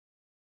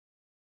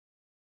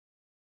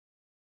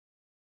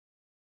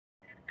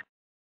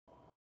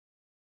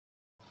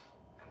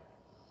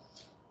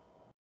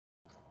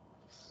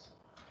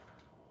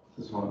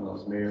is one of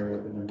those mirror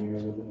within a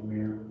mirror within a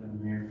mirror within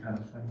a mirror kind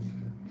of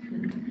thing.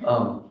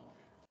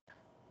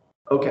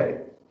 Okay.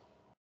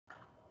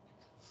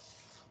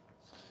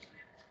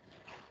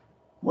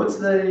 What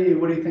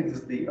do you think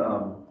is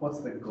what's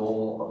the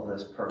goal of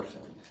this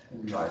person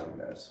in writing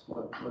this?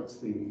 What's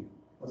the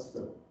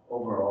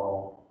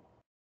overall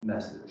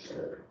message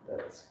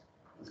that's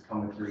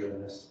coming through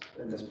in this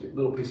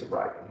little piece of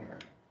writing here?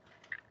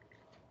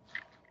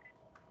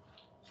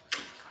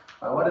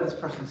 Why did this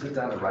person sit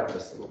down to write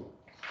this little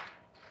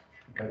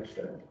page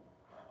there?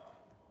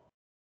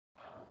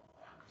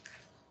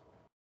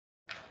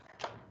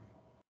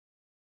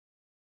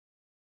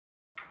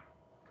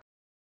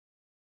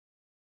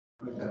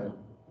 Okay.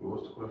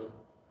 What's the question?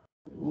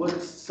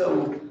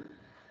 So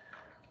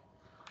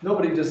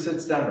nobody just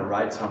sits down to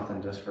write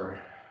something just for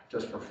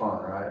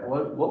fun, right?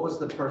 What was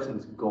the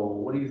person's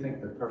goal? What do you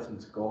think the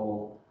person's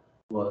goal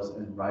was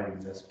in writing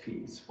this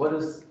piece? What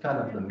is kind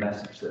of the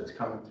message that's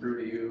coming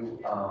through to you?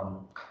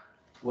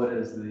 What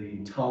is the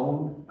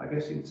tone, I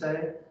guess you'd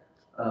say,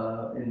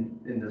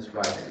 in this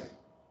writing?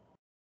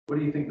 What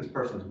do you think this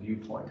person's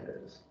viewpoint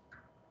is?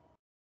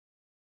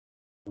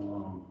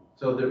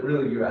 So that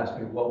really you're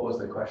asking what was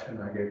the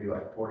question? I gave you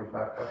like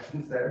 45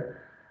 questions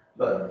there,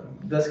 but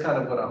that's kind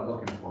of what I'm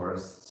looking for,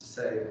 is to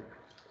say,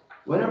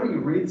 whenever you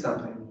read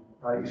something,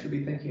 right, you should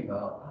be thinking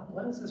about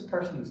what is this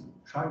person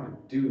trying to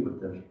do with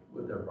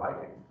their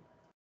writing,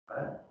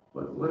 right?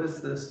 What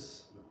is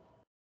this?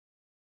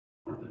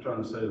 Aren't they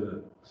trying to say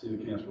that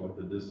coelacanths were like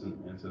the distant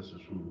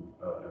ancestors from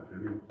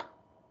amphibians?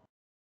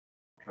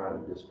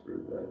 Trying to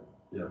disprove that.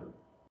 Yeah.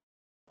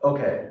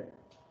 Okay.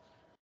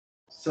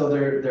 So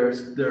they're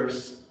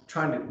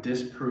trying to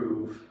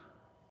disprove.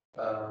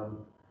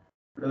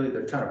 Really,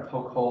 they're trying to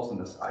poke holes in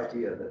this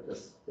idea that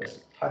this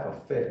type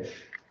of fish,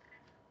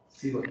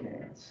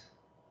 coelacanths,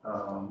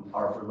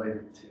 are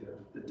related to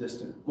the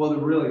distant. Well,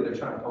 they're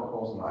trying to poke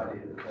holes in the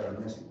idea that they're a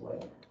missing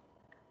link.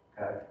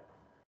 Okay.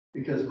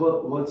 Because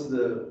what's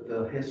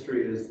the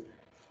history is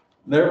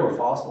there were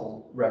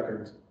fossil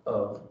records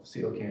of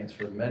coelacanths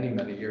for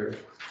many years,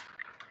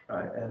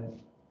 right? And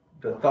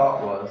the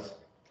thought was,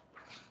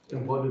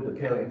 and what did the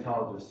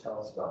paleontologists tell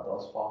us about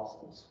those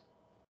fossils?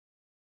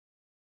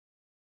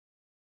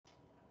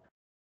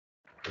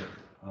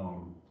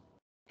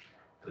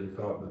 They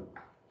thought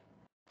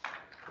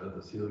that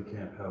the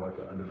coelacanth had like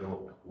an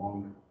undeveloped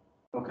lung.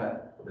 Okay.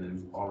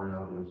 And all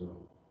reality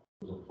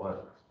was a flat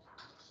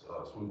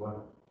swim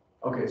bladder.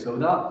 Okay, so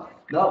not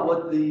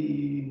what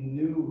the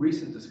new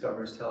recent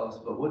discoveries tell us,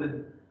 but what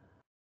did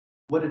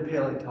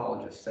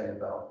paleontologists say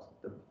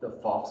about the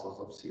fossils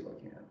of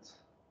coelacanths?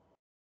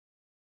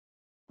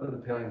 What did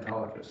the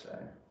paleontologists say?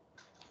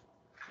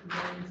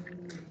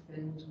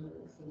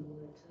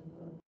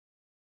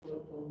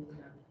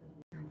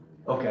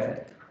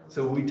 Okay,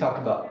 so we talked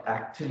about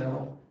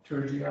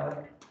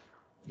actinoterygii,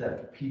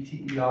 that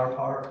PTER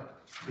part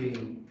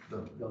being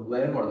the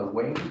limb or the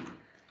wing,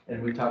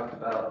 and we talked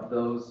about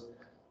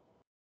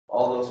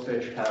all those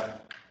fish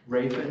have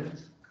ray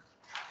fins.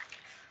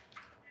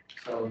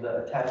 So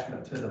the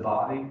attachment to the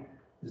body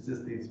is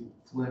just these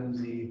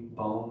flimsy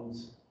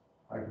bones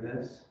like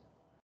this,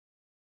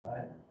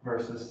 right?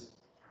 Versus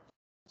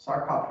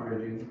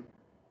Sarcopterygii,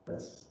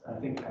 that's, I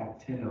think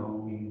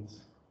actino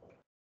means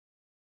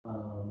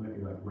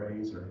maybe like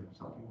rays or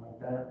something like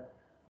that.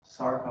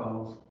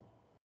 Sarco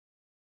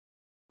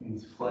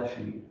means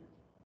fleshy.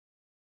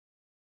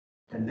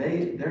 And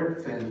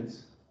their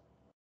fins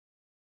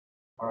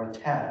are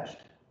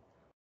attached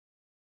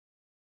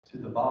to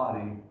the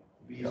body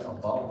via a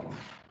bone.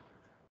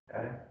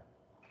 Okay?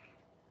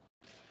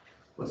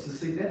 What's the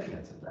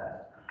significance of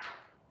that?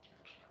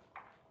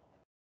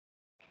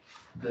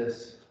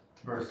 This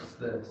versus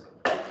this.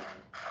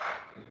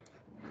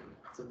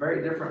 It's a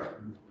very different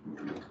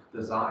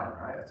design,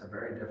 right? It's a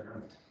very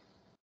different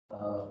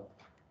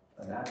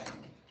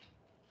anatomy.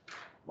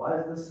 Why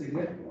is this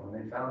significant when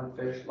they found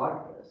fish like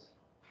this?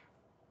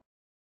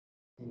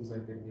 Seems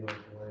like they'd be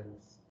like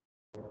legs.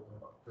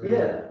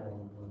 Yeah.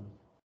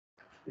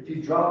 If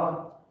you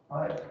draw,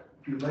 right,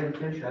 if you lay a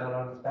fish out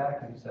on its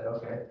back and you say,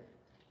 okay,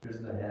 here's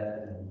the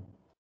head and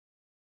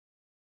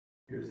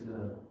here's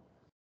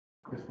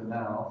the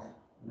mouth,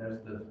 and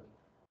there's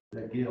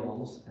the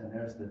gills, and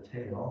there's the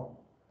tail,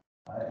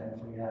 right? And if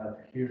we have,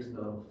 here's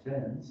the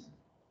fins,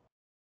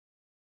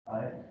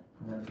 right?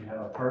 And then if you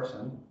have a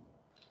person,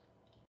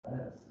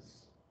 right, it's this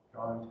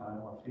drawing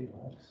title of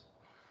Felix,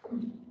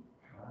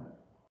 right?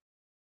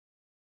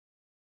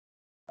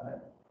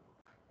 Right?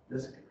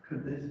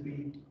 Could this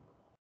be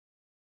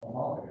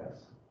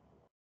homologous?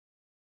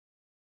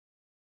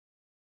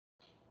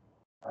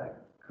 Right?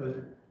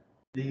 Could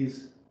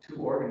these two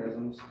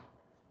organisms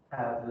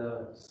have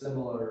the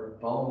similar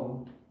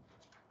bone?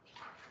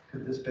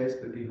 Could this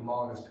basically be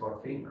homologous to our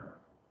femur?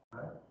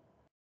 Right?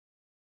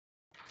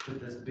 Could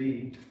this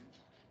be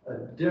a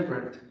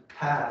different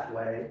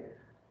pathway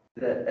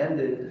that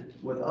ended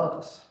with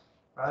us?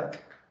 Right?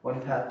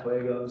 One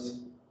pathway goes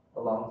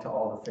along to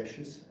all the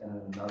fishes,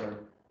 and another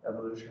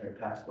evolutionary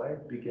pathway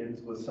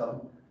begins with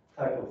some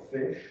type of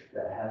fish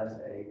that has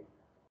a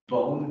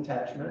bone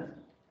attachment,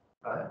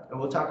 right? And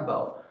we'll talk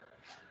about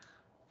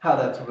how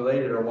that's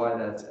related or why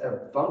that's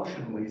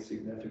functionally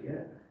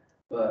significant.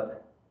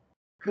 But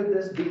could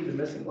this be the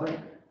missing link?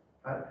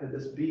 Right? Could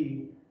this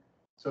be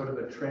sort of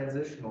a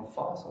transitional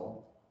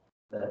fossil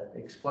that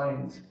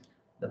explains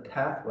the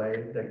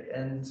pathway that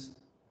ends,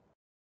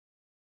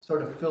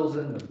 sort of fills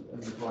in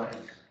the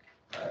blanks,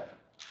 right?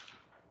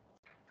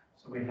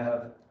 So we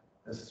have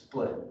a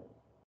split.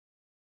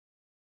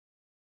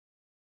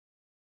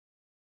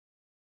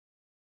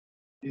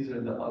 These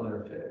are the other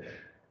fish.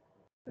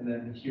 And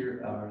then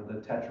here are the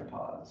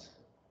tetrapods.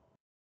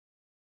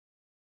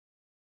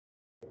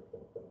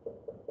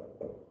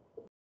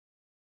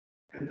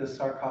 Could the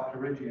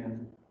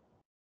Sarcopterygii,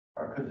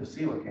 or could the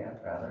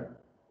coelacanth rather,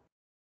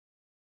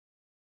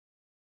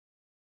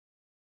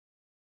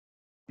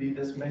 be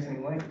this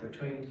missing link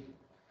between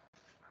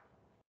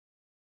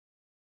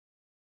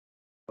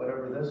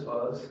whatever this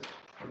was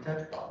and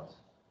tetrapods,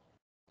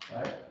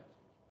 right?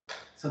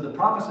 So the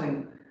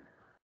promising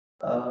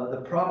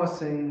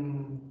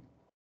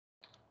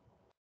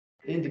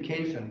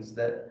indications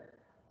that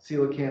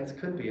coelacanths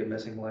could be a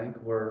missing link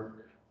were,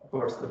 of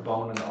course, the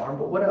bone and the arm,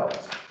 but what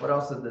else? What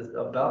else is this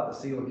about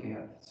the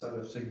coelacanth sort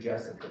of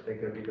suggested that they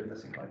could be the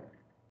missing link?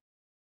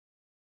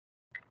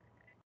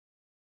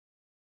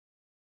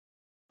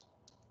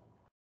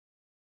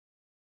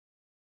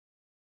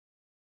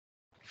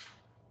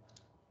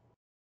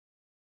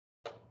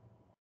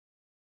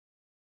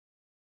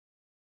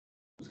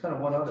 There's kind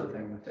of one other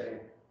thing that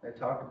they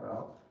talk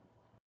about.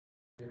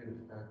 Maybe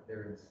the fact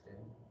they're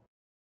extinct.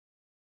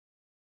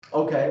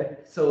 Okay,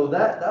 so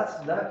that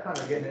kind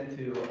of getting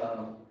into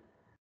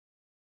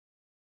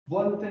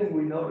one thing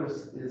we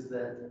notice is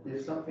that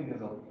if something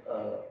is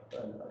a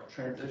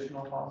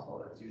transitional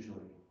fossil, it's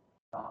usually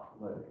not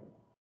living,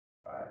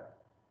 right?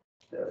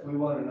 If we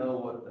want to know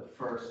what the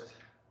first,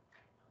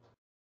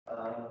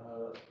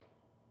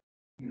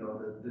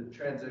 the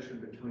transition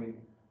between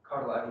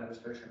cartilaginous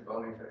fish and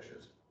bony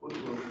fishes, we're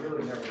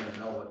really never going to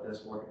know what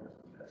this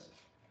organism is.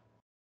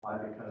 Why?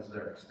 Because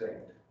they're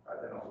extinct,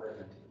 right? They don't live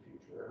into the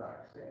future. They're not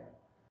extinct.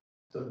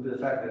 So the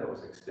fact that it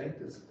was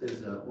extinct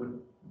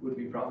would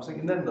be promising.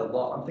 And then the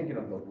lung, I'm thinking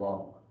of the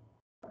lung.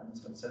 Right?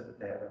 Someone said that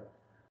they have a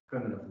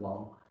primitive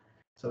lung.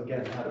 So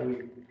again, how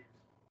do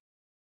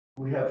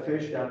we have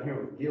fish down here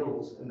with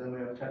gills, and then we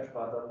have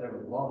tetrapods out there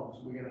with lungs.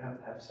 We're going to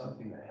have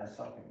something that has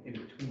something in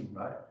between,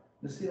 right?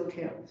 The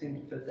coelacanth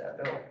seems to fit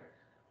that bill.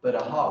 But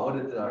what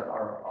did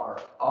our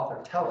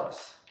author tell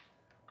us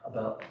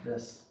about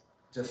this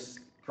just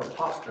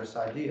preposterous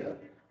idea?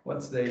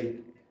 Once they,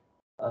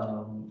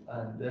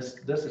 and this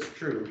is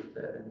true,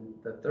 that in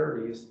the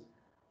 30s,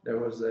 there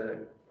was a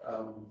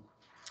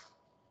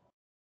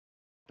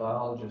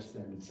biologist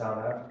in South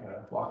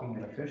Africa walking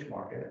in a fish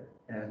market,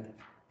 and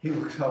he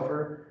looked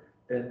over,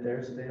 and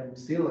there's the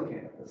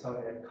coelacanth that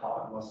somebody had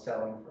caught and was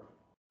selling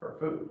for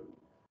food,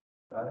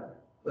 right?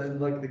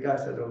 And like the guy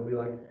said, it would be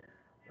like,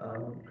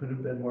 could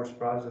have been more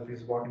surprised if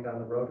he's walking down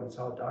the road and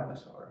saw a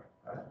dinosaur,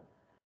 right?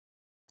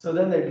 So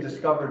then they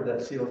discovered that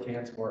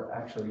coelacanths were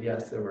actually,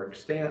 yes, they were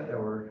extant. There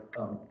were,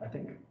 I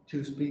think,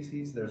 2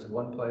 species. There's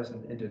one place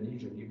in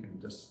Indonesia you can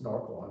just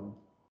snorkel and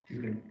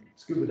you can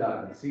scuba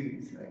dive and see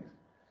these things.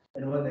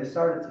 And when they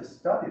started to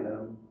study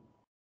them,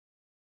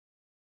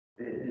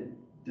 it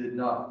did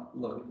not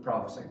look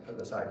promising for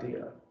this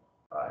idea,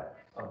 right,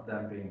 of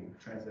them being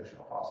a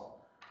transitional fossil.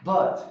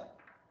 But,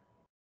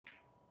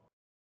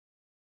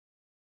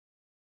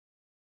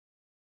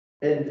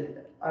 and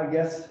I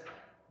guess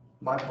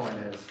my point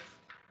is,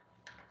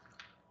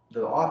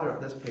 the author of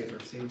this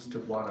paper seems to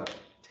want to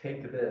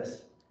take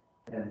this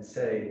and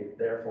say,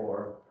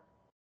 therefore,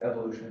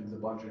 evolution is a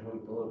bunch of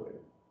hoot-balooey,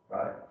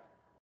 right?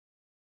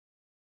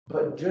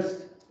 But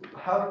just,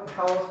 how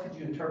else could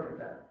you interpret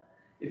that?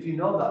 If you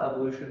know about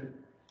evolution,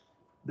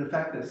 the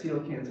fact that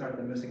coelacanths aren't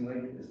the missing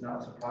link is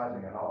not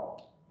surprising at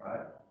all,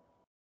 right?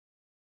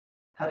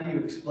 How do you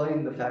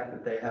explain the fact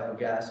that they have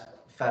a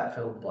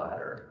fat-filled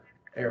bladder,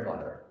 air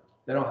bladder?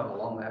 They don't have a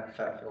lung, they have a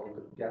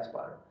fat-filled gas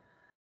bladder.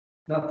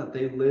 Not that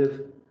they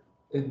live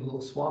in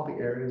little swampy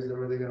areas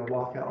where they're going to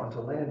walk out onto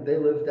land. They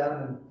live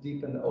down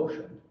deep in the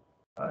ocean,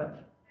 right?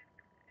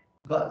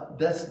 But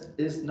this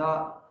is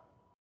not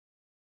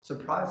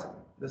surprising.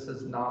 This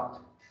does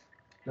not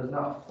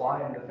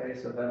fly in the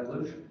face of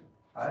evolution,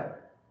 right?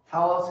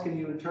 How else can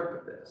you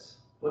interpret this?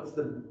 What's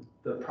the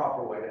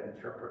proper way to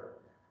interpret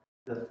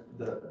the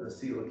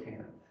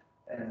coelacanth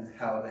and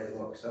how they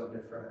look so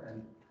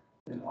different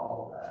and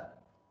all of that,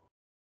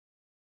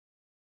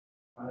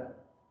 right?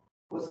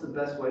 What's the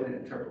best way to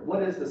interpret?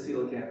 What is the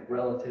coelacanth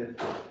relative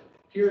to?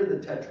 Here are the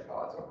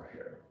tetrapods over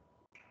here.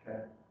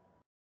 Okay.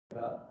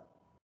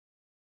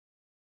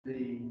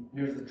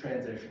 Here's the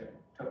transition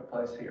took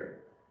place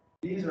here.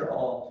 These are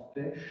all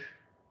fish.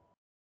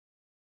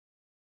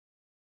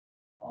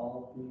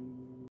 All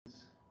these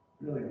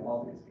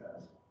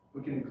guys.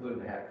 We can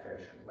include the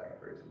hagfish and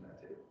lampreys in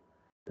that too.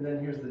 And then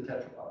here's the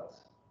tetrapods.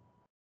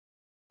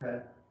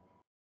 Okay.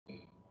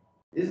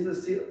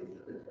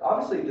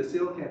 Obviously the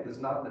coelacanth is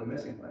not the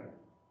missing link.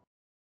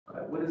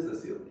 Right? What is the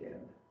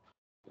coelacanth?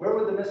 Where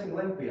would the missing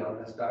link be on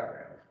this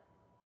diagram?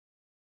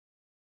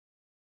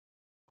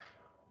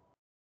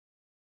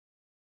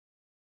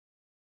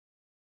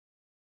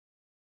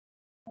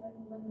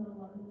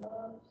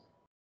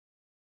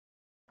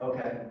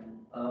 Okay,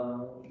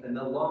 and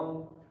the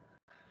lung,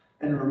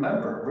 and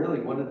remember, really,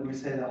 what did we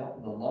say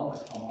the lung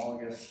is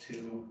homologous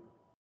to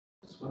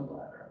the swim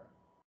bladder?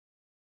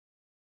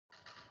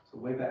 So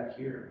way back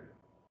here,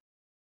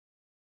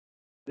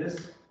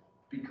 this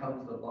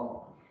becomes the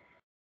lung.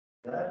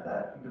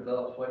 That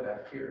develops way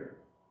back here.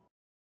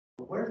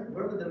 But where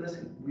would the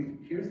missing,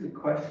 here's the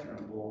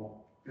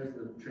questionable, here's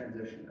the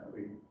transition that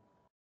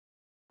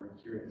we're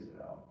curious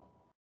about.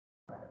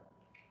 Right.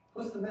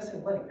 What's the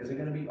missing link? Is it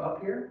going to be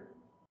up here?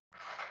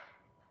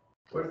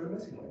 Where's the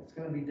missing link? It's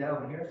going to be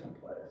down here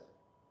someplace.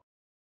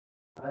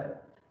 Right?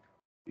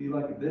 Be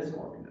like this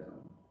organism.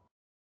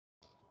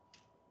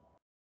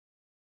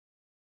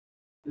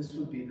 This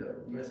would be the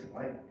missing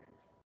link.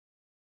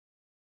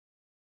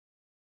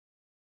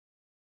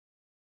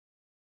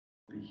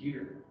 Be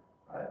here.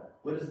 Right?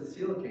 What is the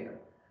coelacanth?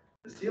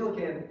 The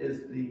coelacanth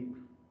is the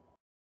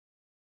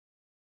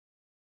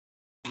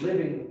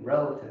living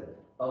relative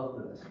of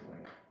the missing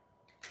link.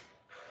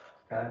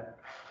 Okay?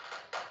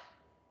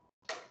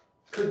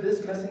 Could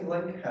this missing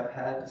link have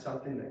had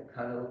something that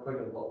kind of looked like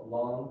a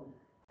lung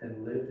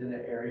and lived in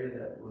an area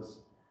that was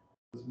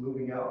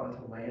moving out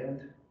onto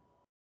land?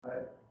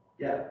 Right?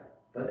 Yeah,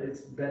 but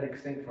it's been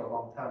extinct for a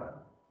long time.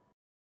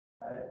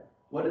 Right?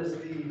 What is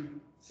the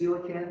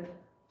coelacanth?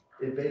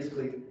 It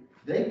basically,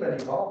 they've been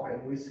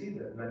evolving. We see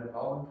them been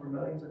evolving for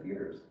millions of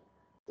years.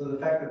 So the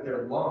fact that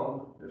their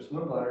lung, their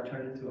swim bladder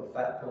turned into a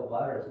fat-filled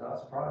bladder is not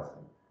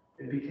surprising.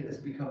 It's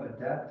become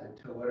adapted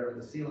to whatever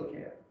the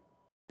coelacanth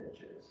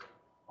niche is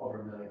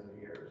over millions of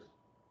years.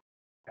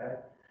 Okay?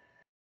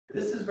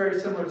 This is very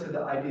similar to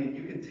the idea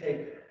you can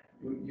take,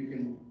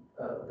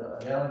 the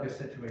analogous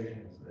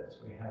situation is this.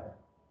 We have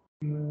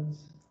humans,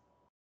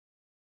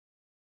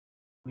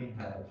 we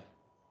have,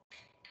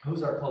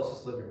 who's our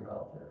closest living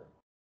relative?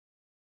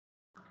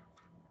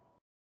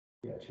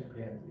 Yeah,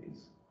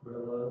 chimpanzees,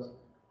 gorillas,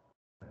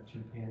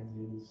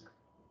 chimpanzees.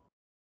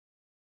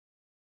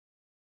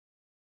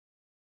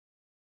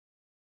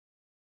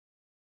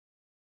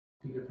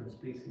 Two different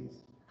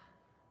species.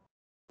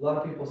 A lot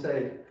of people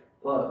say,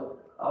 well,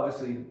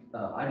 obviously,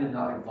 I did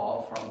not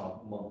evolve from a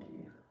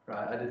monkey,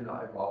 right? I did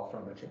not evolve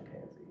from a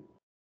chimpanzee.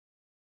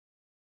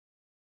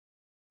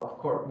 Of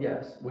course,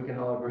 yes, we can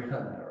all agree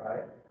on that,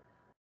 right?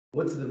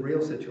 What's the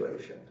real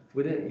situation?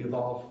 We didn't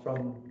evolve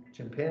from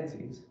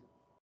chimpanzees.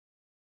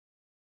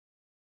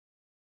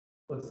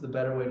 What's the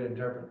better way to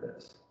interpret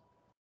this?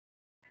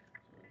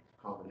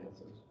 Common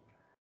ancestors.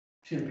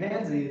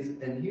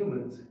 Chimpanzees and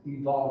humans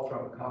evolved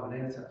from a common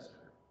ancestor.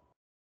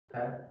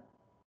 Okay?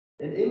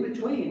 And in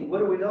between, what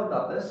do we know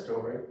about this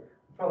story?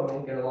 We probably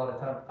won't get a lot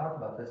of time to talk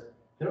about this.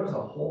 There was a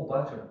whole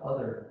bunch of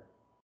other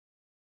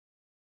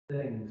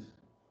things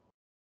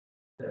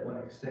that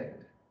went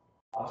extinct.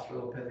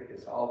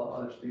 Australopithecus, all the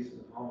other species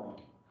of Homo.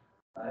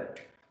 Right?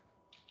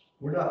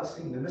 We're not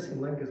seeing, the missing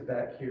link is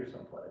back here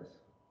someplace.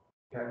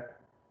 Okay?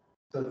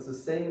 So it's the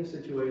same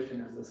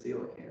situation as the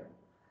coelacanth.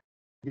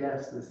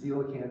 Yes, the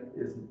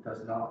coelacanth does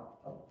not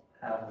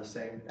have the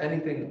same,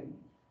 anything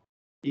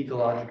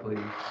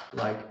ecologically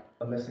like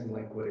a missing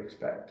link would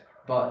expect,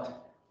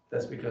 but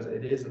that's because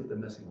it isn't the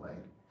missing link,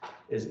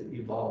 is it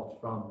evolved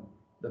from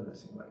the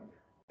missing link,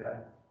 okay?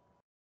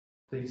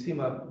 So you see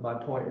my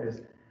point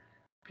is,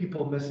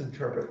 people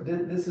misinterpret,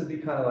 this would be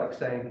kind of like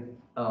saying,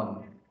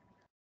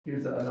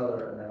 here's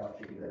another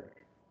analogy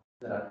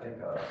that I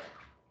think of.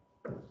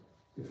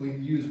 If we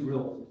use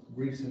real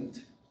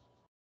recent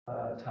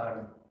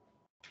time,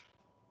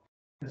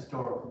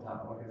 historical time,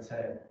 we're going to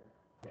say,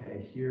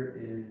 okay, here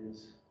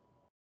is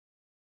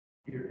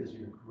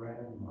your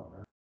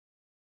grandmother,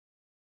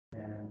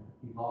 and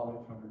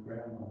evolving from your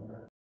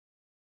grandmother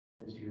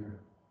is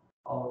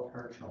all of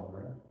her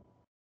children.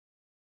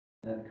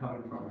 And then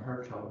coming from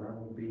her children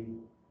would be,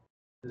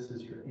 this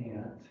is your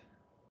aunt,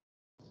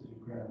 this is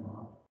your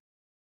grandma,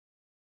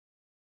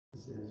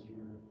 this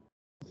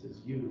is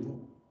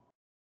you,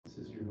 this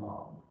is your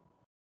mom,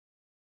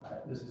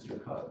 right? This is your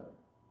cousin.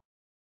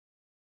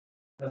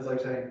 That's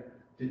like saying,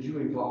 did you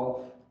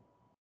evolve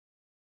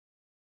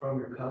from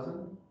your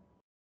cousin?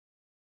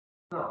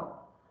 No,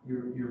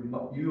 you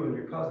and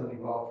your cousin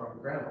evolved from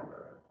your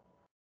grandmother,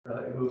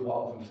 who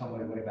evolved from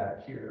somebody way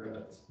back here.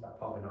 That's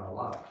probably not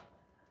alive.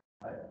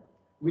 Right?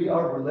 We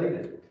are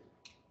related.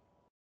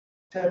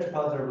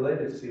 Tetrapods are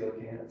related to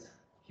coelacanths.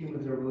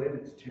 Humans are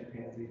related to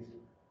chimpanzees,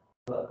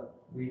 but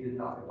we did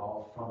not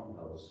evolve from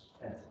those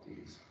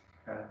entities.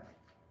 Okay?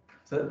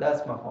 So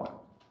that's my point.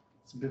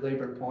 It's a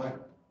belabored point,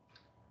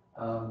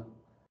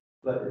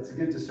 but it's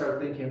good to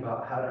start thinking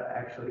about how to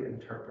actually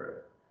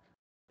interpret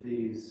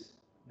these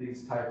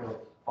type of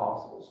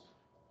fossils.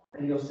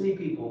 And you'll see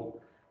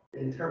people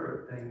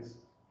interpret things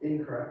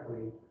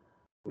incorrectly,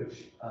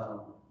 which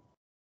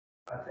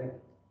I think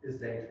is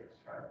dangerous,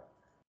 right?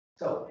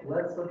 So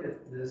let's look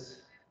at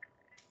this.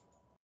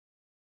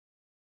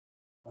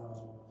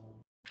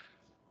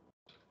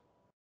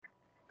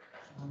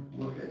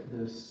 look at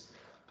this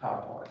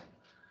PowerPoint.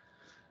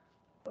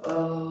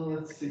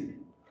 Let's see,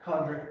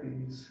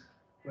 chondrichthyes.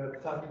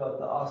 We've talked about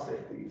the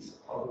osteichthyes,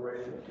 all the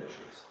radial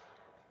fishes.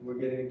 We're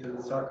getting to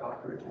the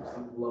Sarcopterygii,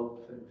 some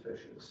lobe-fin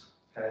fishes,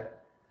 okay?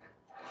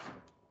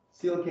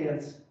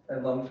 Coelacanths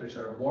and lungfish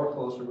are more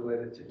closely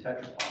related to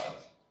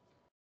tetrapods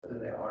than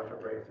they are to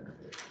ray fin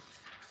fishes.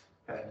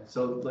 Okay,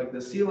 so like the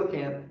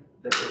coelacanth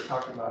that we're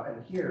talking about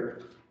in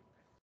here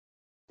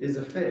is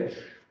a fish,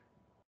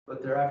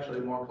 but they're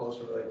actually more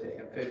closely related to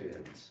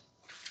amphibians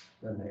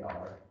than they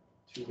are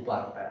to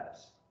black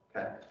bass.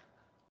 Okay.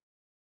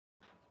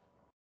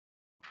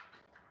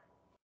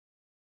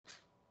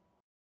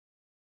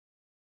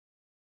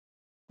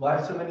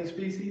 Why so many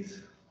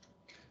species?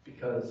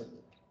 Because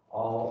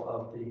all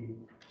of the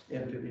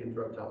amphibians,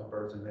 reptiles,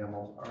 birds, and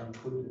mammals are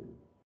included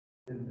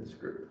in this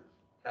group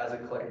as a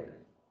clade.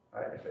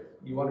 Right? If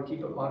you want to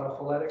keep it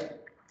monophyletic,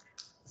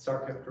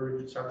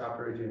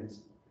 Sarcopterygians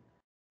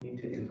need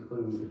to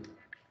include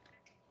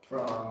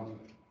from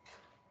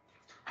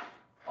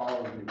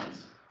all of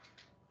these.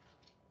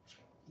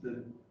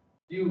 The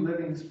few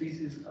living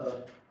species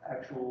of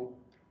actual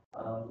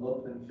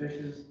lobe-fin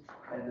fishes,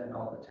 and then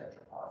all the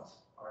tetrapods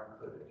are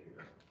included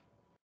here.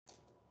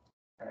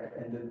 Right?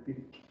 And the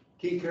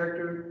key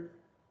character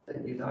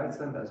that unites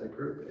them as a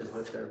group is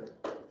that their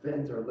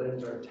fins or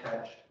limbs are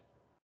attached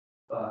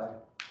by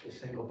a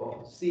single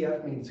bone.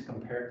 CF means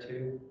compared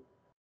to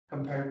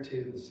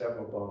the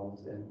several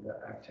bones in the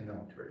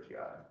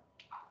Actinomyterygii.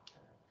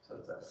 So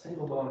it's that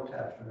single bone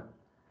attachment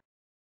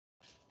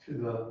to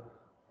the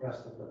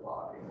rest of the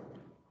body.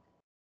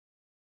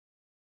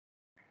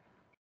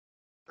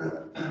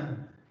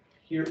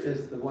 Here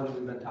is the one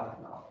we've been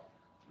talking about,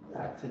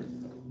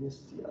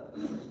 Actinomystia.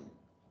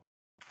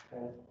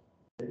 Okay.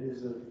 It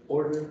is an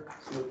order,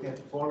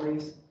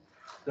 Coelacanthiformes.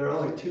 There are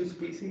only 2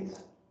 species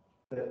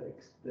that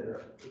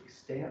are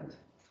extant.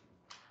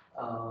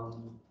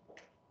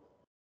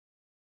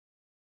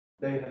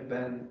 They have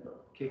been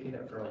kicking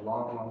it for a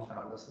long, long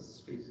time. This is a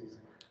species,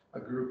 a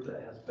group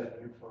that has been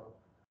here for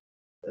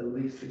at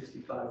least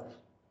 65.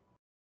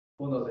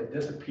 Well, no, they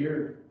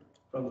disappeared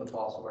from the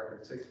fossil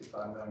record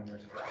 65 million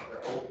years ago.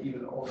 They're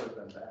even older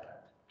than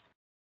that.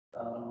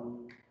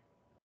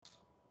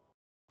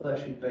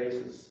 Fleshy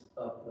bases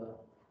of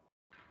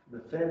the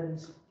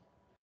fins.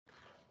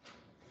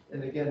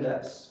 And again,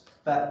 that's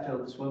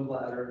fat-filled swim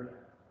bladder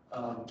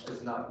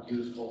is not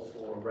useful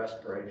for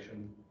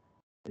respiration.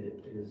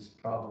 It is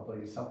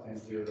probably something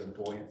to do with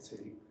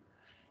buoyancy.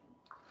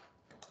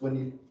 When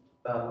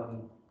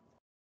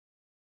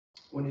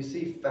you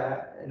see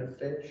fat in a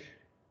fish,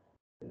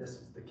 and this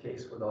is the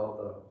case with all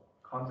the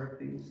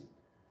chondrichthyes,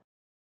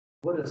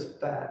 what is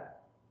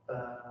fat?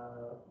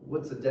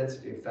 What's the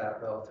density of fat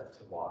relative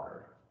to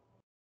water?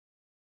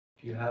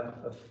 If you have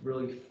a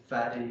really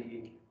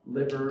fatty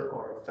liver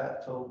or a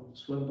fat-filled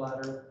swim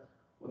bladder,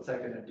 what's that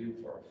going to do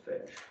for a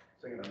fish?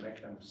 Is it going to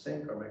make them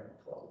sink or make them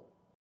float?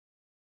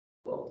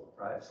 Float,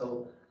 right?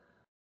 So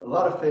a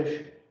lot of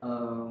fish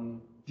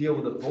deal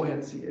with a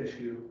buoyancy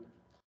issue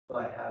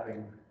by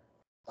having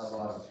a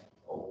lot of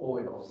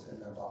oils in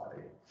their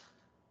body,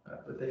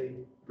 but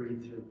they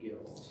breathe through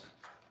gills.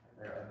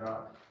 And they're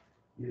not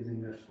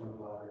using their swim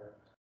bladder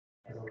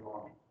as a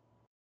lung.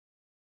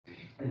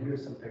 And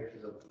here's some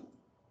pictures of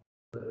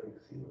living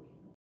coelacanth.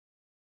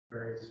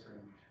 Very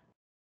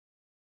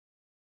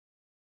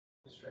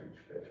strange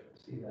fish.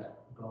 See that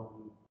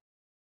bone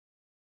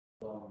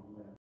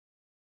limb.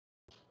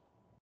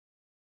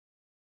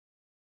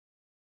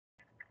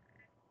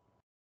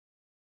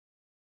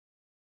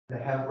 They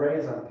have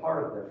rays on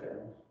part of their fin,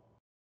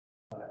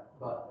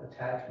 but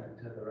attachment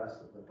to the rest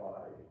of the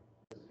body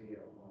is via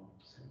one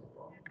single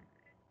bone.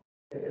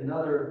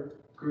 Another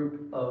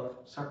group of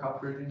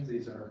Sarcopterygians,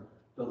 these are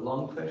the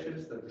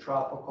lungfishes, the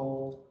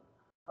tropical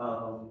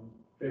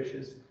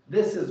fishes.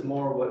 This is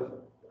more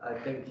what I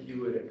think you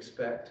would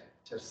expect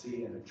to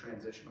see in a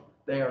transitional.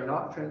 They are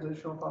not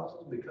transitional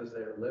fossils because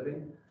they are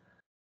living,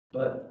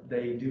 but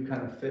they do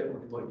kind of fit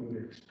with what you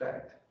would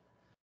expect.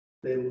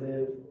 They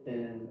live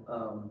in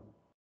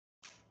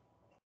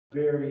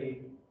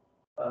very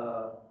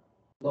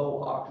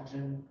low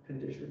oxygen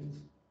conditions,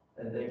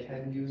 and they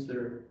can use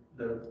their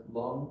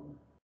lung,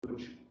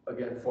 which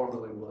again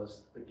formerly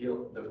was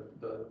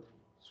the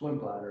swim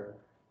bladder,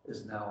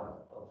 is now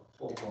a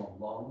full-blown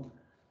lung.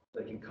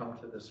 They can come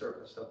to the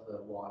surface of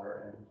the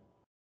water and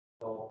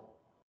develop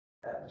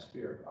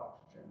atmospheric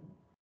oxygen.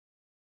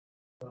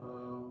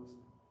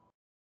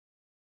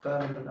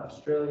 Found in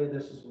Australia,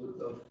 this is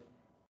a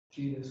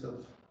genus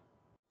of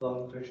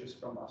lungfishes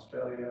from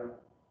Australia.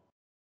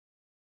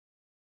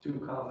 2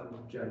 common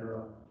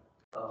genera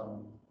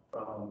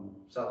from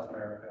South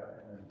America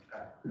and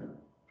Africa.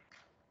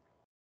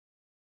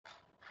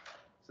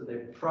 So they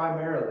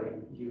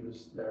primarily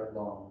use their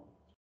lung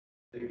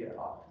to get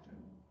oxygen.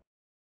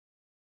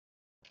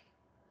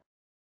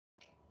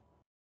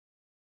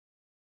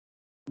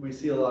 We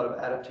see a lot of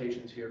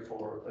adaptations here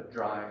for a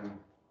drying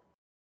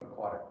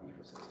aquatic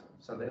ecosystem.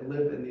 So they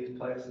live in these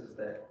places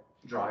that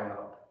dry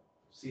up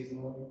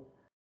seasonally,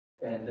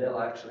 and they'll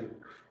actually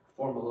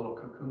form a little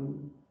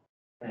cocoon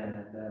and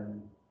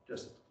then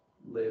just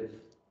live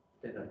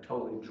in a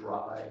totally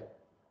dry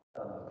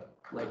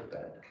lake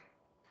bed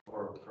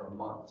for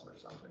months or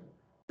something.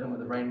 Then when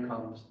the rain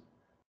comes,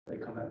 they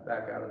come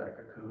back out of that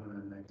cocoon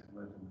and they can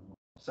live in the water.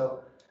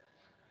 So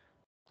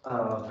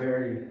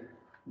very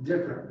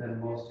different than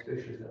most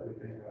fishes that we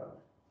think of.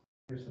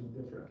 Here's some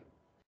different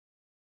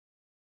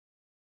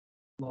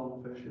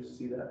lungfishes.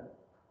 See that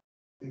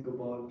single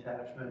bone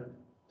attachment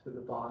to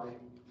the body.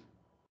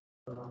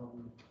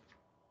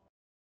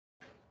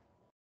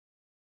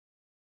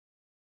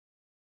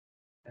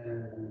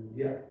 And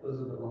yeah, those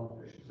are the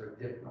lungfishes, or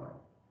dipnoi.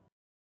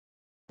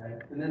 Okay,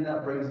 and then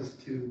that brings us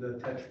to the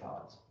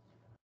tetrapods.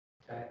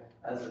 Okay,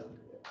 as a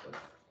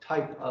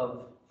type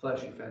of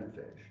fleshy fin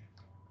fish.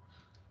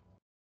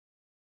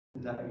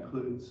 And that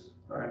includes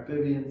our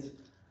amphibians.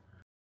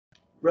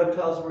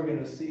 Reptiles we're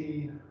going to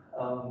see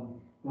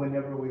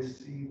whenever we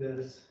see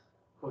this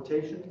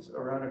quotations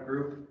around a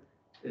group,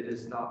 it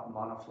is not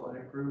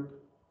monophyletic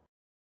group.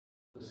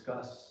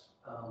 Discuss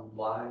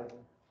why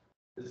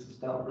this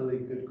is not really a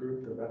good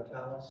group, the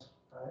reptiles,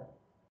 right?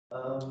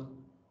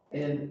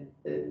 And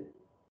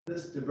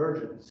this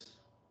divergence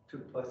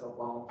took place a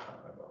long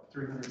time ago,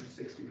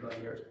 360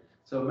 million years.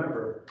 So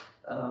remember,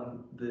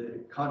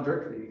 the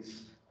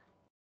chondrichthyes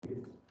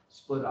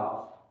split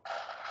off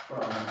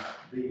from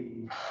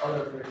the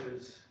other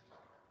fishes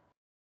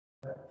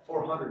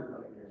 400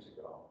 million years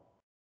ago.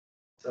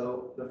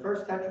 So the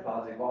first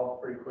tetrapods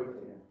evolved pretty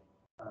quickly,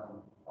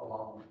 a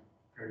long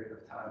period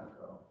of time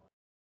ago.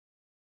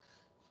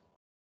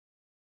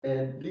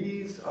 And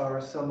these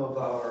are some of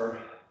our,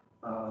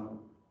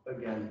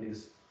 again,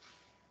 these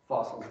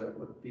fossils that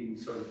would be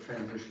sort of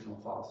transitional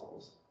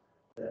fossils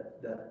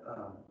that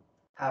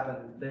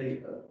happened.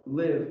 They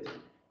lived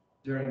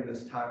during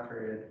this time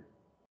period.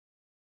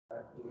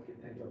 We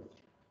can think of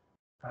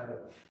kind of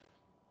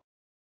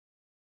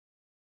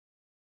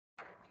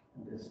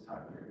this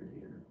time period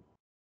here,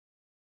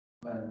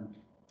 when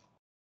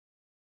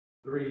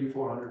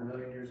 300-400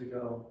 million years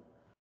ago,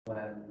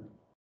 when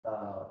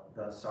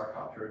the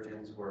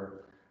Sarcopterygians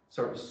were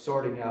sort of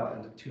sorting out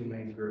into two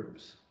main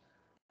groups,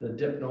 the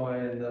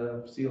dipnoi and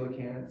the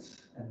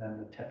coelacanths, and then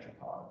the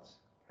tetrapods.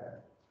 Okay,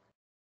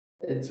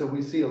 and so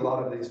we see a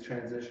lot of these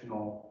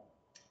transitional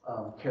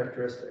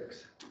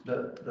characteristics.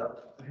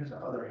 Here's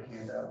another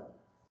handout.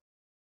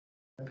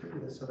 I give you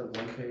this other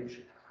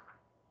one-page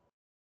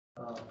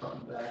front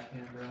and back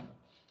handout.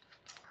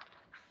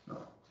 No.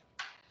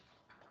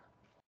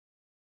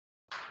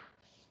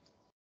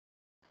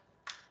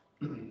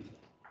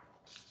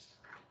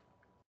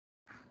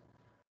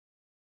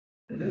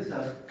 This,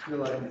 I feel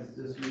like, is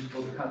just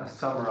useful to kind of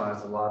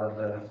summarize a lot of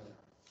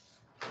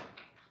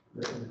the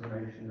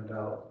information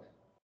about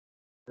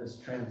this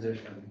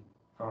transition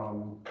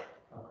from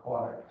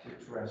aquatic to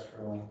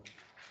terrestrial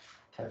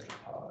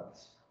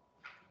tetrapods.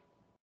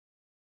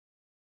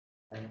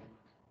 Okay.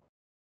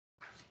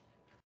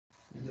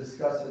 It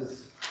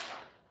discusses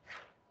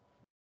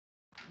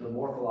the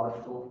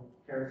morphological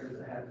characters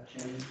that had to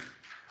change.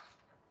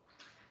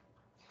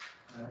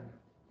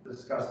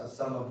 Discusses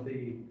some of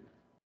the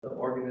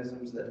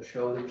organisms that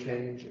show the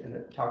change, and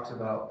it talks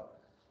about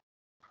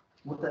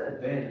what the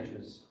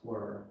advantages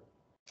were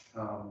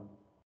to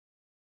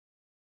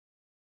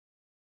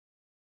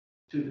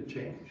the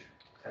change.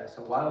 Okay,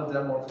 so why was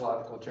that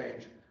morphological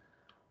change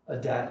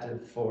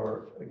adaptive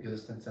for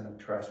existence in a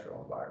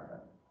terrestrial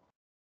environment?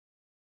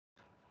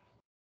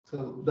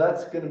 So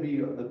that's going to be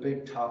the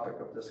big topic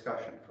of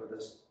discussion for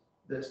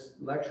this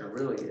lecture.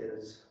 Really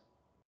is,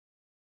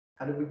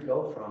 how did we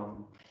go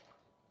from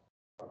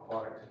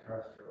aquatic to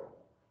terrestrial?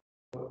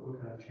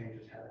 What kind of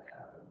changes had to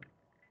happen?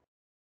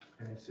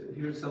 Okay, so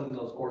here's some of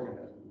those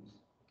organisms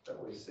that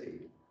we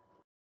see.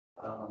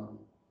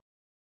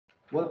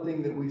 One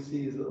thing that we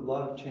see is a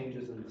lot of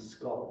changes in the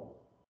skull.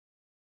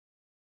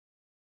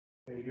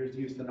 Okay, here's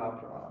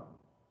Eusthenopteron.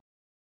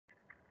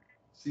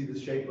 See the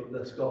shape of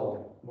the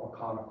skull, more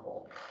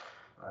conical.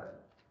 Right?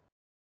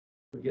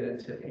 We get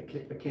into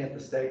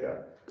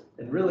Acanthostega,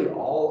 and really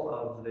all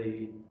of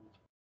the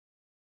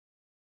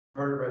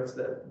vertebrates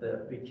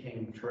that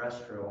became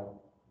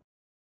terrestrial,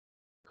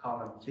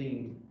 common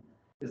theme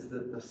is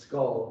that the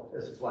skull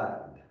is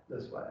flattened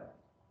this way.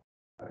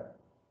 Right?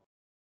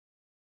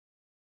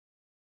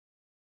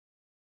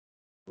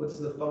 What's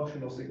the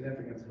functional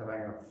significance of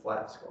having a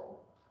flat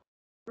skull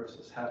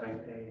versus having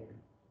a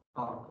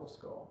conical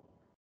skull?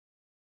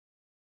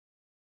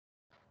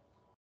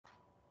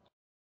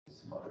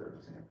 Some other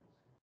examples.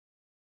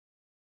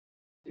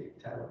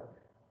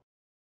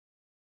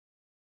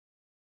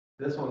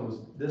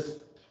 This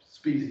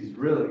species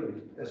really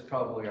is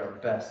probably our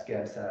best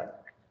guess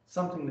at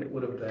something that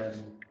would have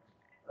been,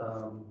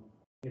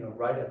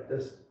 right at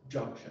this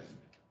junction,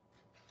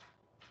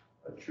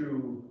 a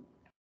true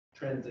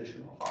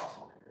transitional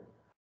fossil here.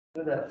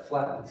 Look at that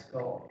flattened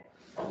skull.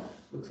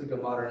 Looks like a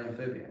modern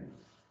amphibian.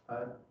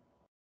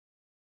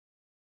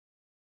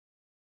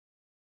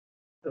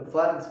 The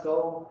flattened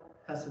skull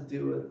has to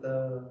do with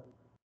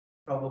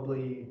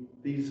probably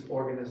these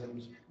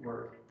organisms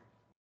were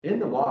In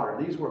the water,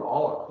 these were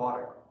all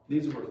aquatic,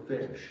 these were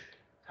fish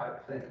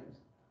type things.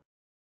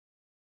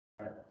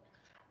 Right?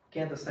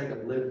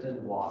 Canthostega lived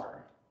in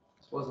water.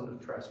 This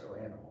wasn't a terrestrial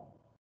animal,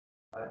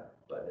 right?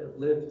 But it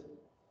lived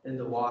in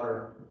the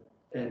water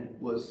and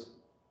was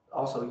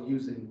also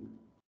using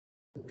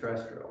the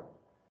terrestrial.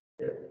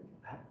 It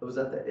was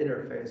at the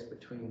interface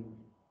between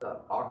the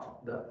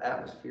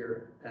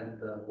atmosphere and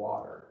the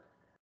water.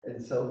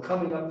 And so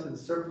coming up to the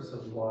surface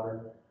of the water,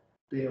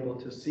 being able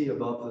to see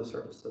above the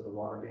surface of the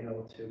water, being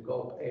able to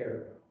gulp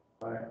air,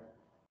 right?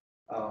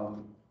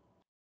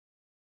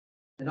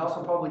 And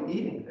also probably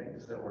eating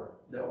things that were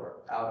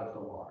out of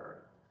the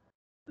water.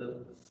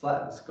 The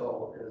flattened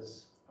skull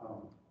is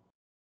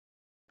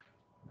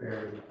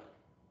very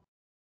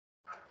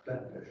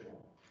beneficial.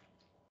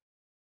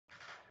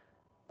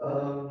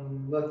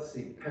 Let's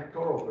see,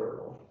 pectoral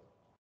girdle.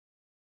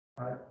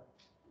 Right.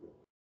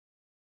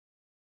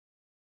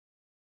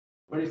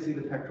 Where do you see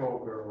the pectoral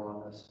girdle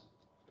on this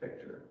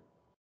picture?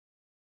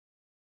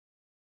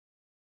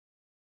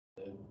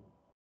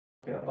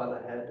 Okay, up by the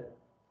head.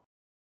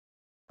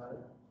 Right.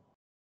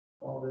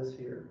 All this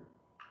here.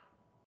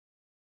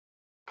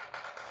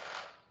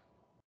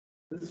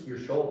 This is your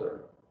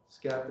shoulder,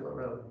 scapula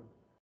really.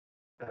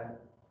 Okay.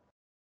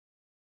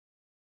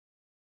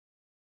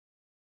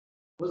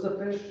 What's a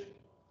fish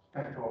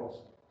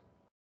pectorals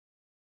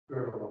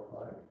girdle look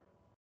like?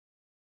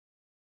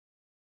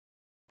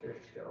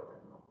 Fish skeleton.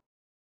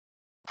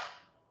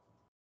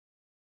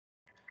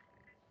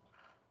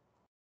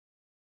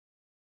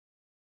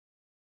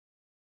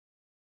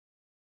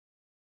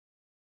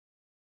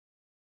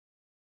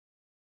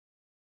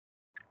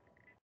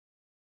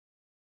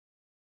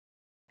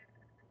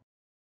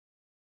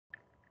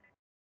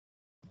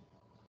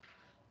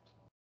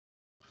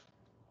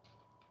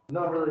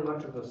 Not really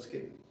much of a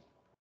skin,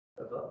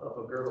 of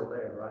a girdle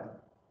there, right?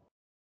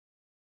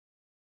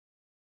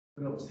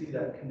 We don't see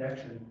that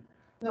connection.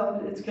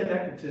 No, it's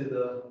connected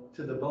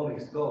to the bony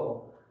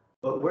skull,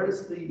 but where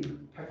does the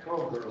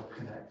pectoral girdle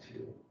connect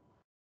to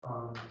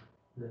on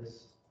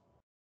this?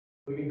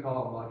 We can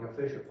call them like a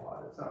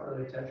fishapod. It's not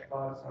really a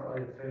tetrapod, it's not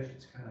really a fish,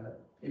 it's kind of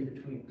in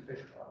between the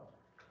fishapod.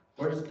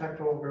 Where's the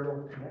pectoral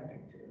girdle connecting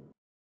to?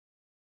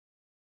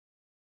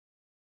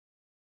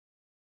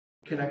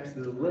 Connects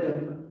to the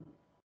limb.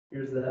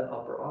 Here's the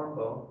upper arm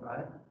bone,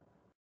 right?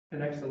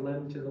 Connects the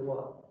limb to the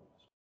what?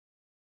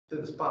 To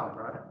the spine,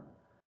 right?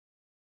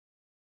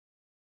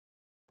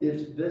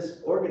 If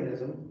this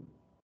organism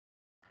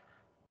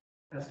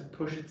has to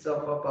push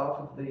itself up off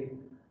of the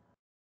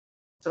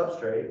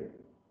substrate,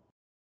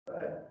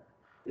 right?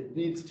 It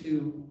needs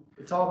to,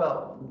 it's all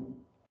about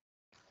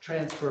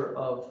transfer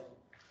of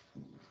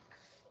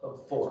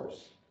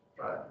force,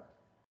 right?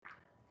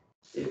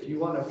 If you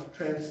want to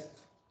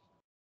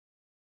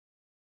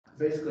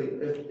basically,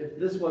 if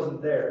this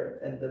wasn't there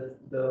and the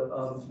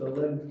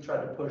limb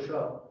tried to push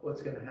up,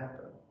 what's going to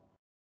happen?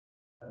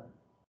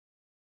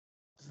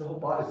 The whole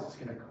body's just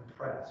going to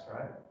compress,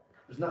 right?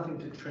 There's nothing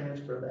to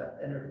transfer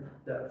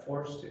that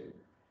force to.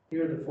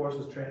 Here, the force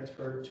is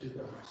transferred to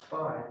the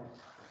spine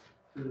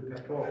through the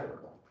pectoral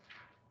girdle.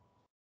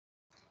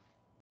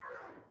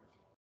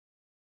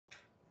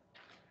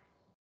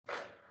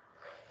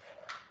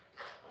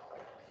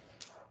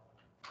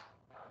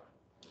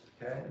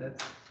 Okay, and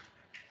it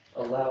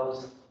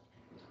allows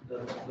the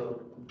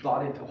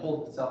body to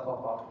hold itself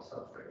up off the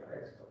substrate,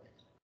 right?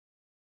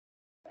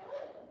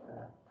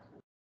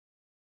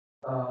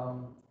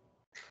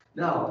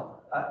 Now,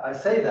 I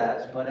say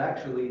that, but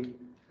actually,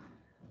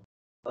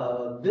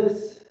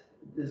 this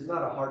is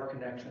not a hard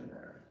connection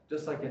there.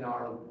 Just like in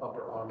our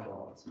upper arm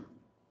bones,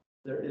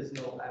 there is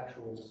no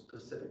actual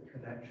specific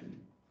connection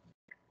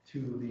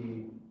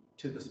to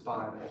the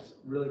spine. It's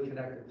really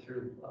connected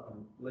through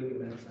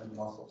ligaments and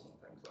muscles and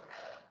things like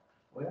that.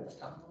 We have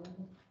time.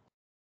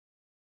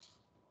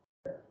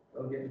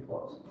 Oh, getting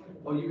close.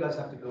 Oh, you guys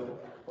have to go.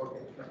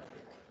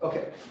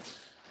 Okay.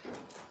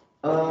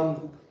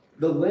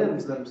 The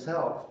limbs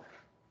themselves,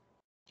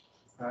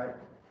 right?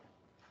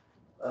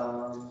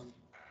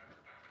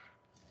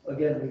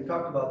 Again, we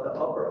talked about the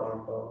upper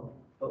arm bone,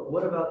 but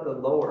what about the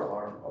lower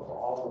arm of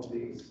all of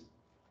these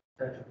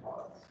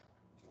tetrapods?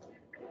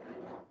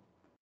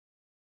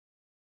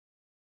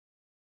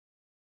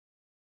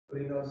 What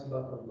do you notice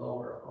about the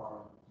lower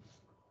arm?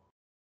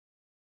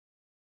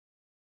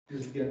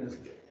 Here's again,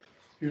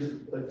 here's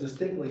a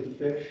distinctly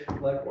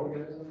fish-like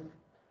organism.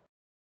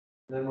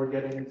 Then we're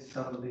getting into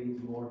some of these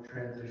more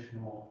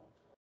transitional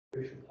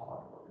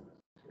fishapod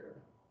organisms here.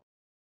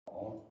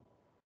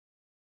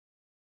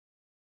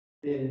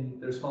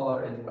 They're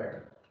smaller in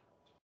where?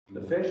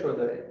 The fish or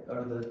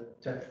the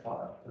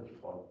tetrapod?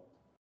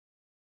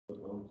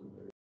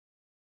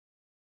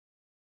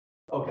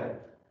 Okay,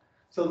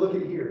 so look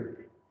at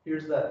here.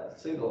 Here's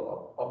that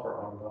single upper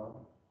arm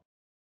bone,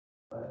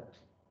 right?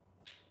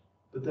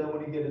 But then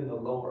when you get in the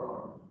lower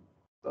arm,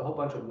 a whole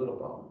bunch of little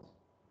bones,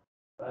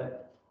 right?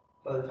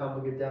 By the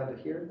time we get down to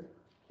here,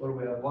 what do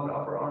we have? One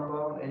upper arm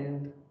bone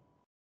and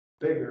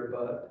bigger,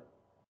 but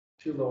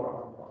two lower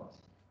arm bones.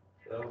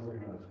 That was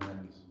like my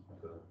hands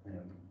with the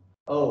hand.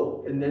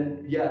 Oh, and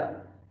then, yeah,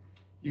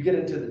 you get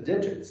into the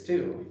digits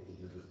too,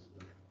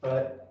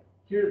 right?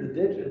 Here are the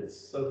digits,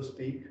 so to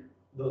speak,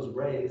 those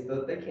rays,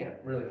 they can't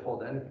really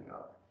hold anything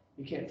up.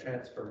 You can't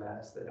transfer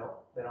mass, they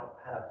don't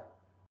have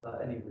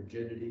any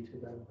rigidity to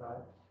them,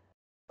 right?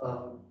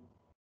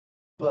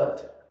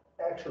 But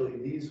actually,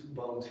 these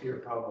bones here are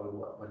probably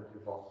what would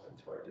evolve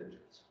into our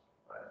digits,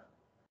 right?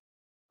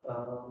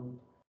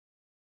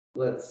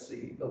 Let's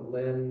see, the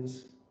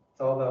limbs, it's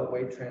all about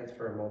weight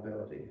transfer and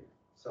mobility.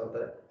 So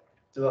that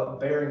it's about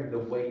bearing the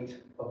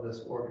weight of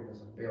this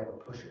organism, be able to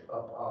push it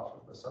up off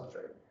of the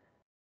substrate.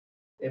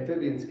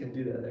 Amphibians can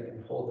do that, they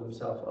can hold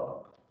themselves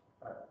up.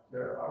 Right?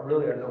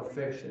 Really are no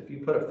fish. If you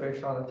put a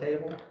fish on a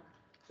table,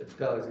 its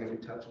belly's gonna be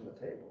touching the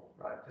table,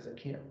 right? Because it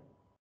can't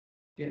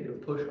do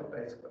a push-up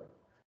basically.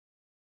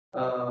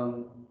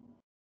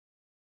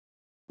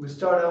 We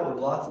start out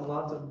with lots and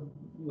lots of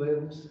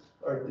limbs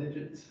or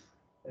digits,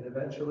 and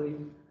eventually,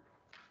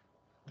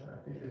 I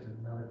think there's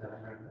another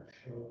diagram that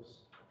shows.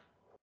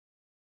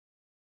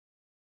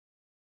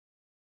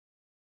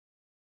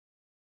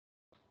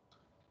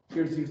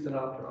 Here's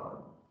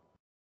Eusthenopteron.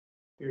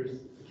 Here's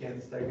the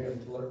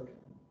Canthostega.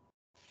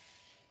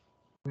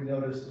 We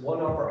notice one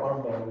upper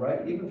arm bone,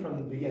 right? Even from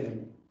the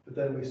beginning, but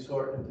then we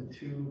sort into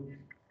two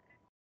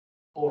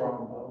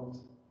forearm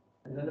bones,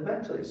 and then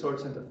eventually it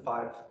sorts into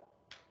 5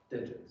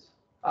 digits.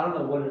 I don't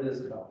know what it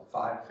is about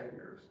 5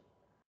 fingers,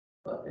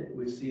 but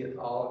we see it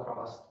all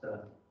across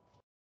the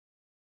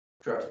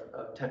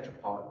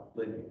tetrapod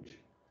lineage.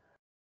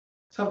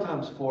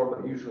 Sometimes 4,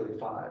 but usually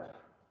 5.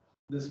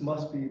 This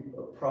must be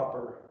a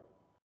proper.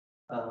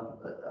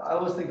 I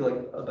always think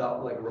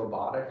about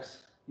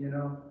robotics. You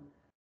know,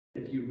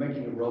 if you're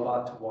making a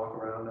robot to walk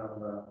around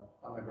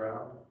on the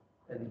ground,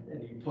 and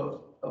you put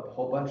a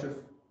whole bunch of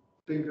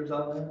fingers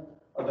on there,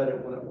 I bet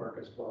it wouldn't work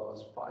as well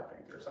as 5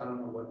 fingers. I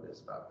don't know what it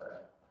is about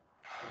that.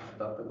 It's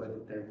about the way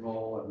that they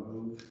roll and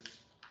move,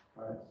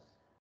 right?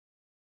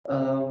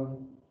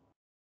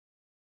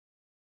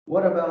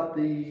 What about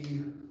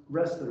the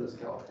rest of the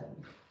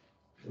skeleton?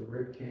 The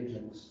rib cage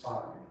and the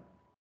spine.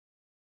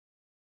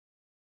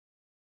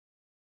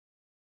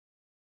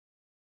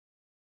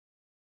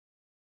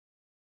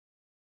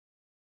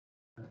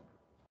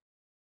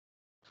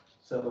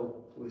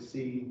 So we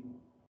see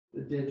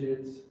the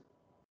digits,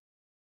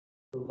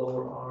 the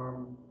lower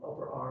arm,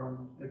 upper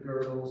arm, the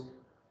girdles.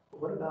 But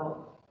what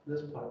about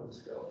this part of the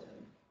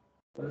skeleton?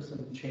 What are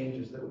some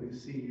changes that we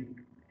see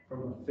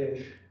from a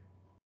fish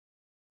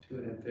to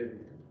an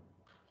amphibian?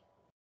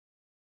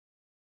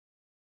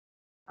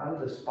 How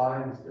do the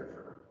spines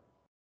differ?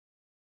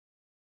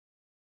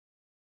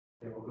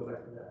 Okay, we'll go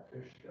back to that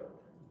fish skeleton.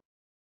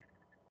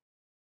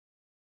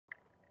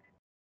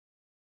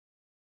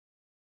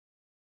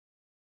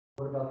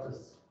 What about this?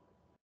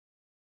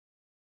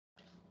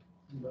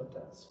 About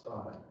that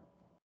spine?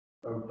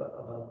 Or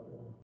about the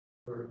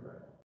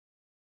vertebrae?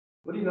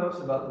 What do you notice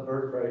about the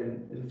vertebrae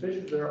in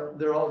fishes?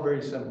 They're all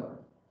very similar.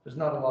 There's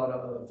not a lot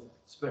of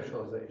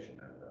specialization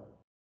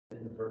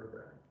in the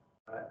vertebrae.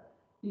 Right?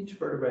 Each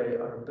vertebrae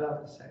are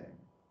about the same.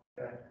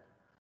 Okay.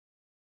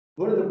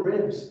 What are the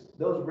ribs?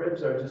 Those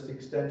ribs are just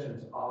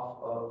extensions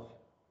off of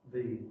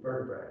the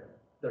vertebrae.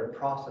 They're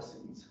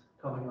processes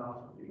coming off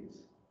of these.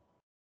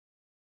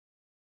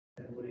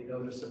 And what do you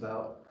notice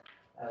about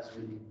as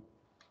we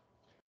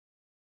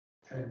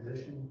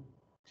transition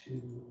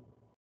to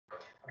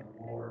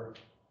a more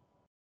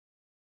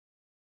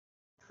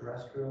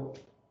terrestrial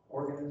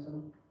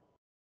organism?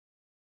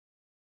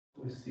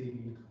 We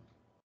see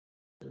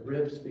the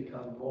ribs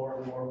become more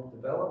and more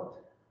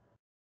developed.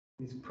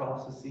 These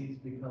processes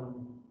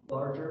become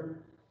larger.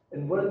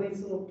 And what are these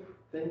little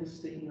things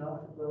sticking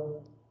off of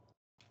the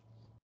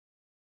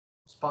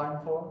spine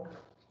for?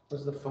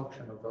 What's the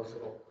function of those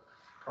little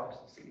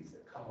processes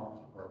that come off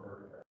of our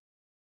vertebrae?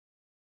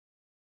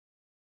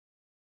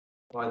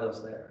 Why are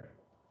those there?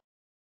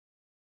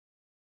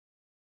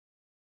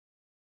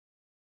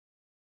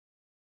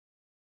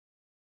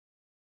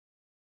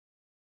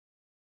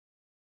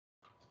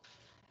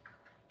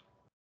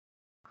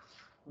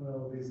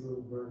 Well, these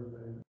little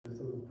vertebrae, these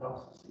little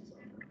processes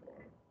on them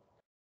for.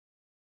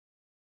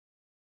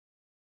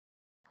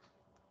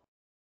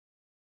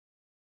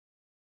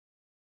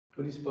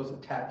 What do you suppose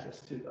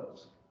attaches to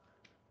those?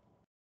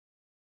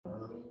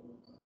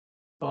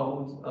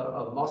 Bones,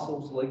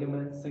 muscles,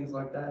 ligaments, things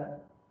like that,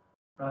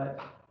 right?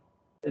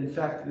 In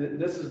fact,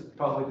 this is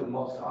probably the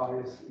most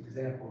obvious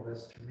example of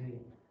this to me.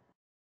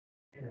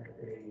 In a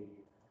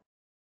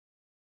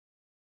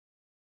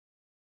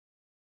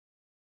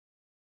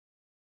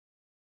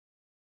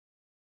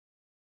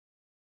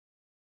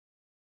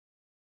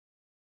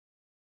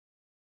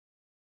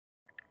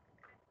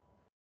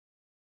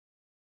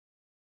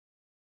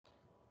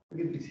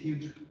look at these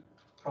huge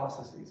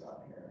processes on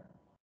here.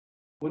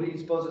 What do you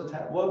suppose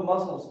attach? What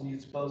muscles do you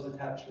suppose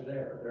attach to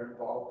there? They're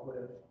involved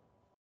with.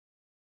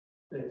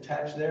 They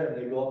attach there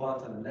and they go up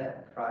onto the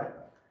neck, right?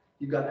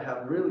 You've got to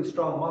have really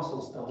strong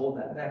muscles to hold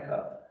that neck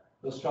up.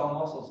 Those strong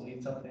muscles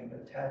need something to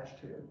attach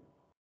to.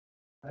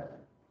 Right?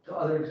 The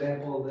other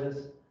example of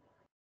this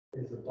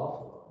is a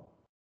buffalo.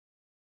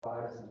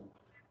 bison,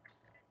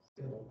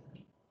 skeleton.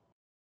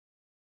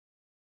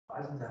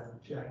 Bisons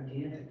have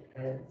gigantic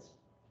heads,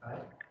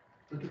 right?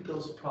 Look at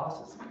those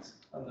processes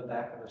on the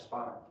back of their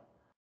spine.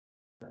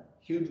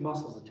 Huge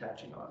muscles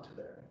attaching onto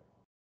there.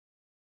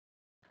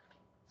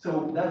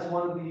 So that's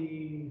one of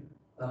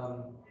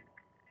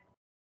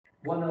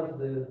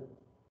the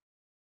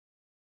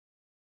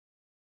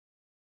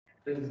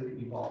things that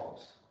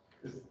evolves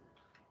is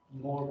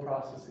more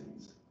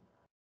processes.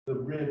 The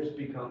ribs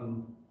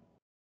become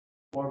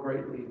more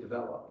greatly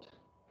developed,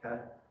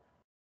 okay?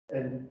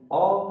 And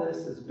all of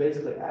this is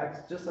basically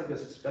acts just like a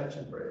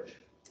suspension bridge.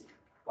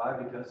 Why?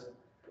 Because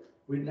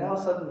we now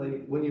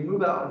suddenly, when you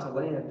move out onto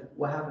land,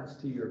 what happens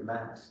to your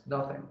mass?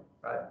 Nothing,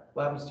 right?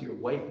 What happens to your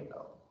weight,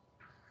 though?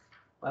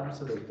 What happens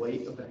to the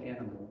weight of an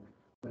animal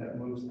when it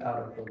moves out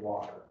of the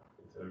water?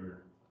 It's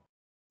over.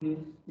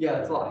 Yeah,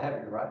 it's a lot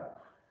heavier, right?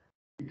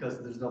 Because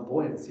there's no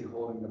buoyancy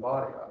holding the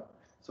body up.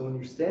 So when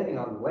you're standing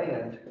on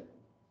land,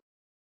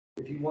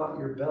 if you want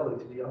your belly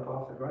to be up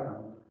off the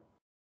ground,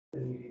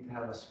 then you need to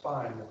have a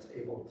spine that's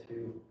able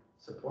to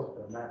support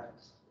the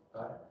mass,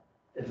 right?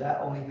 And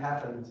that only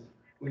happens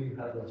when you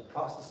have those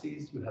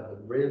processes, you have the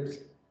ribs,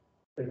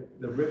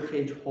 the rib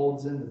cage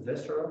holds in the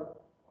viscera,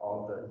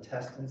 all the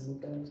intestines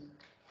and things.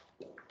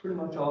 Pretty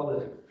much all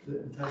the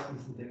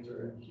intestines and things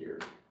are in here,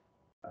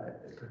 right?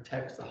 It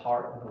protects the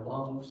heart and the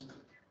lungs,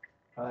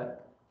 right?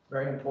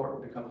 Very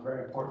important, becomes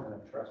very important in a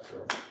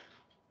terrestrial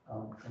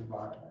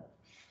environment.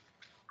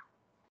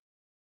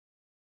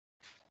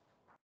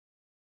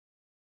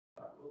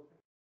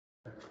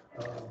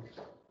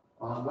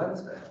 On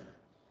Wednesday.